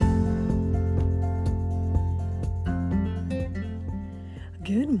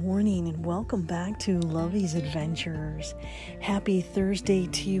Good morning and welcome back to Lovey's Adventures. Happy Thursday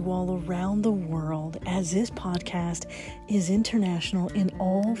to you all around the world, as this podcast is international in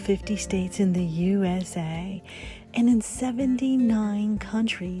all 50 states in the USA and in 79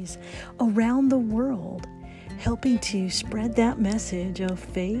 countries around the world, helping to spread that message of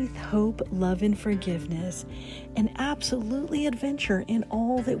faith, hope, love, and forgiveness, and absolutely adventure in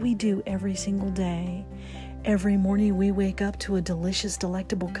all that we do every single day. Every morning we wake up to a delicious,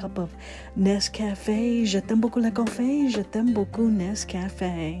 delectable cup of Nescafé. Je t'aime beaucoup le café, je t'aime beaucoup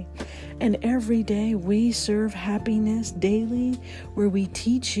Nescafé. And every day we serve happiness daily, where we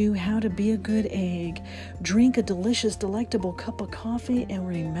teach you how to be a good egg, drink a delicious, delectable cup of coffee, and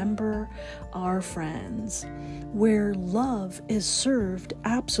remember our friends. Where love is served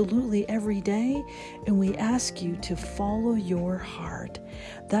absolutely every day, and we ask you to follow your heart.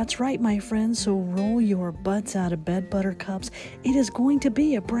 That's right, my friends, so roll your butts out of bed, buttercups. It is going to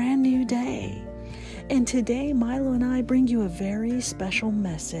be a brand new day. And today, Milo and I bring you a very special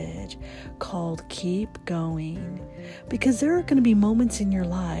message called Keep Going. Because there are going to be moments in your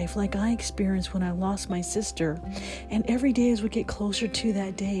life, like I experienced when I lost my sister, and every day as we get closer to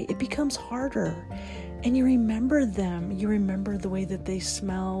that day, it becomes harder. And you remember them. You remember the way that they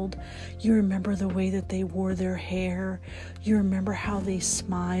smelled. You remember the way that they wore their hair. You remember how they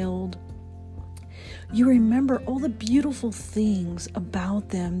smiled. You remember all the beautiful things about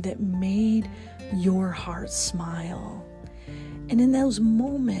them that made your heart smile. And in those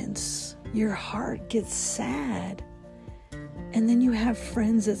moments, your heart gets sad. And then you have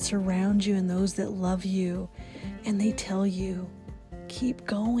friends that surround you and those that love you, and they tell you, keep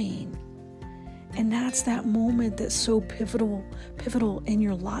going. And that's that moment that's so pivotal in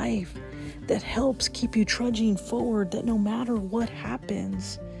your life, that helps keep you trudging forward, that no matter what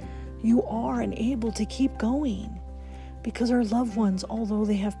happens, you are and able to keep going. Because our loved ones, although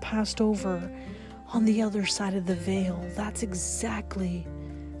they have passed over on the other side of the veil, that's exactly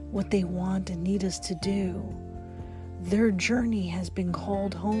what they want and need us to do. Their journey has been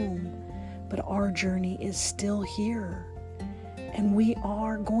called home, but our journey is still here. And we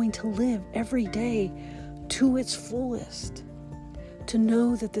are going to live every day to its fullest. To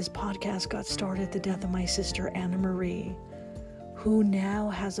know that this podcast got started at the death of my sister, Anna Marie, who now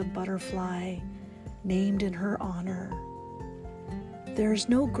has a butterfly named in her honor. There's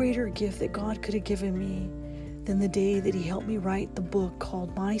no greater gift that God could have given me than the day that He helped me write the book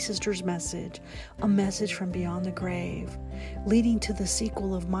called My Sister's Message, a message from beyond the grave, leading to the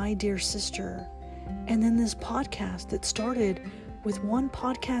sequel of My Dear Sister. And then this podcast that started with one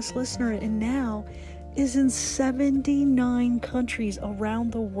podcast listener and now is in 79 countries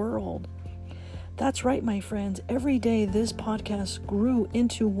around the world. That's right, my friends. Every day this podcast grew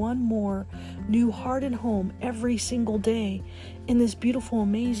into one more new heart and home every single day in this beautiful,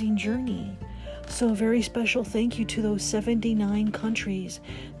 amazing journey. So a very special thank you to those 79 countries: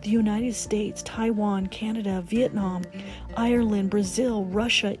 the United States, Taiwan, Canada, Vietnam, Ireland, Brazil,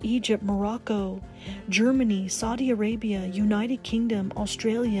 Russia, Egypt, Morocco, Germany, Saudi Arabia, United Kingdom,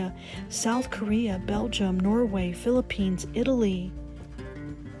 Australia, South Korea, Belgium, Norway, Philippines, Italy,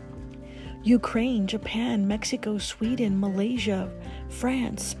 Ukraine, Japan, Mexico, Sweden, Malaysia,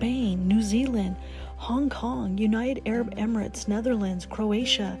 France, Spain, New Zealand, Hong Kong, United Arab Emirates, Netherlands,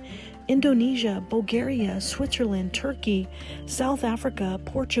 Croatia, Indonesia, Bulgaria, Switzerland, Turkey, South Africa,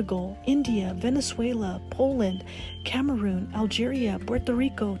 Portugal, India, Venezuela, Poland, Cameroon, Algeria, Puerto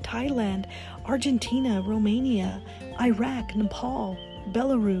Rico, Thailand, Argentina, Romania, Iraq, Nepal,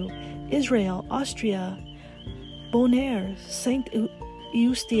 Belarus, Israel, Austria, Bonaire, St.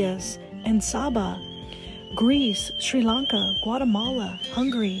 Eustatius, and Sabah, Greece, Sri Lanka, Guatemala,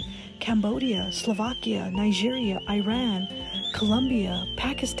 Hungary, Cambodia, Slovakia, Nigeria, Iran, Colombia,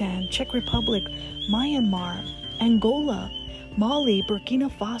 Pakistan, Czech Republic, Myanmar, Angola, Mali,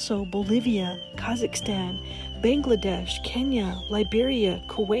 Burkina Faso, Bolivia, Kazakhstan, Bangladesh, Kenya, Liberia,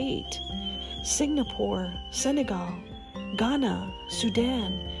 Kuwait, Singapore, Senegal, Ghana,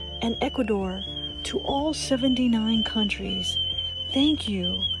 Sudan, and Ecuador. To all 79 countries, thank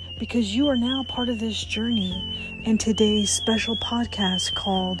you, because you are now part of this journey and today's special podcast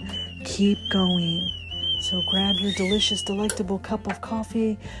called Keep Going. So grab your delicious, delectable cup of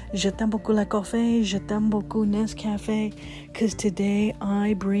coffee. Je t'aime beaucoup le café, je t'aime beaucoup Nescafé, because today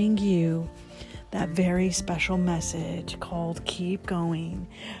I bring you that very special message called Keep Going.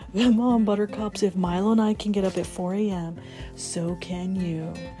 Come on, buttercups, if Milo and I can get up at 4 a.m., so can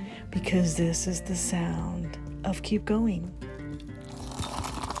you, because this is the sound of Keep Going.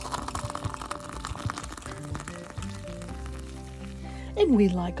 And we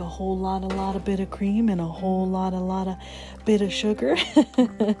like a whole lot of bit of cream and a whole lot of bit of sugar.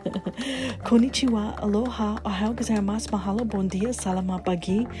 Konnichiwa, aloha, ohayou gozaimasu, mahalo, bon dia, salamat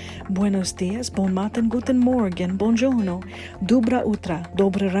pagi, buenos dias, bon matin, guten morgen, buongiorno, dobra utra,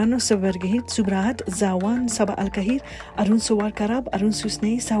 dobra rano, sabargahit, subrahat, zawan, saba al-kahir, arun sawar karab, arun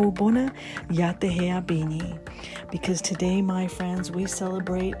susne, sawubona, yatehea bini. Because today, my friends, we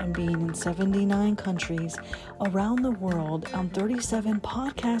celebrate and being in 79 countries around the world on 37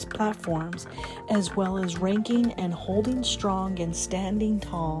 podcast platforms, as well as ranking and holding strong and standing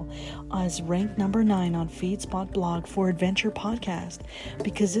tall as ranked number 9 on FeedSpot blog for Adventure Podcast,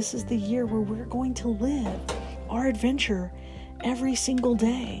 because this is the year where we're going to live our adventure every single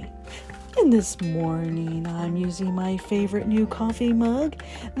day. And this morning, I'm using my favorite new coffee mug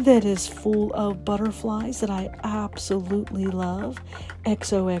that is full of butterflies that I absolutely love.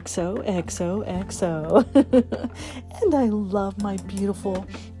 XOXOXOXO. And I love my beautiful,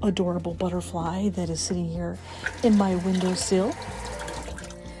 adorable butterfly that is sitting here in my windowsill.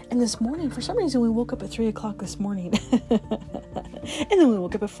 And this morning, for some reason, we woke up at 3 o'clock this morning. And then we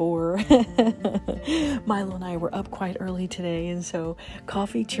woke up at 4. Milo and I were up quite early today. And so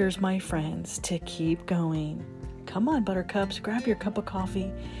coffee cheers, my friends, to keep going. Come on, buttercups, grab your cup of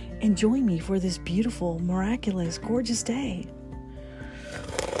coffee and join me for this beautiful, miraculous, gorgeous day.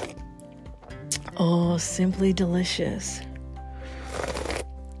 Oh, simply delicious.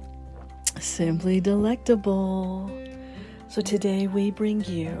 Simply delectable. So today we bring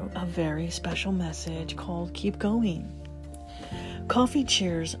you a very special message called Keep Going. Coffee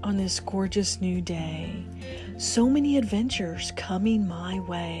cheers on this gorgeous new day. So many adventures coming my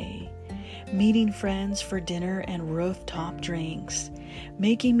way. Meeting friends for dinner and rooftop drinks.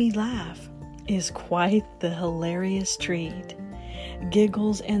 Making me laugh is quite the hilarious treat.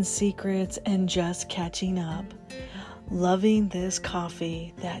 Giggles and secrets and just catching up. Loving this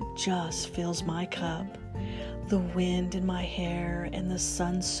coffee that just fills my cup. The wind in my hair and the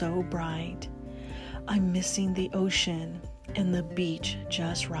sun so bright. I'm missing the ocean and the beach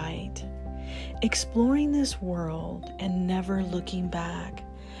just right. Exploring this world and never looking back.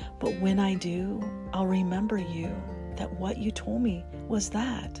 But when I do, I'll remember you, that what you told me was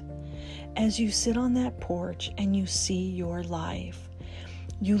that. As you sit on that porch and you see your life,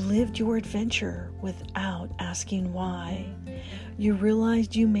 you lived your adventure without asking why. You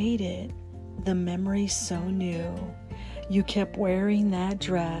realized you made it. The memory's so new. You kept wearing that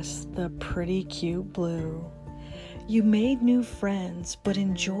dress, the pretty cute blue. You made new friends, but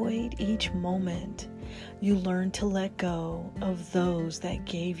enjoyed each moment. You learned to let go of those that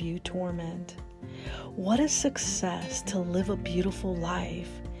gave you torment. What a success to live a beautiful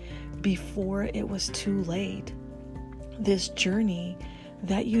life before it was too late. This journey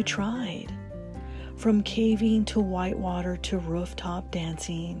that you tried. From caving to whitewater to rooftop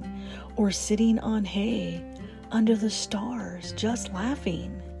dancing, or sitting on hay under the stars just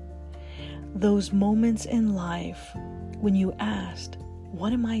laughing. Those moments in life when you asked,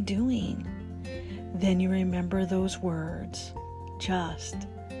 what am I doing? Then you remember those words, just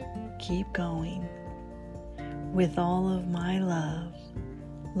keep going. With all of my love,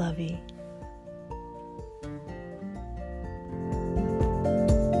 Lovey.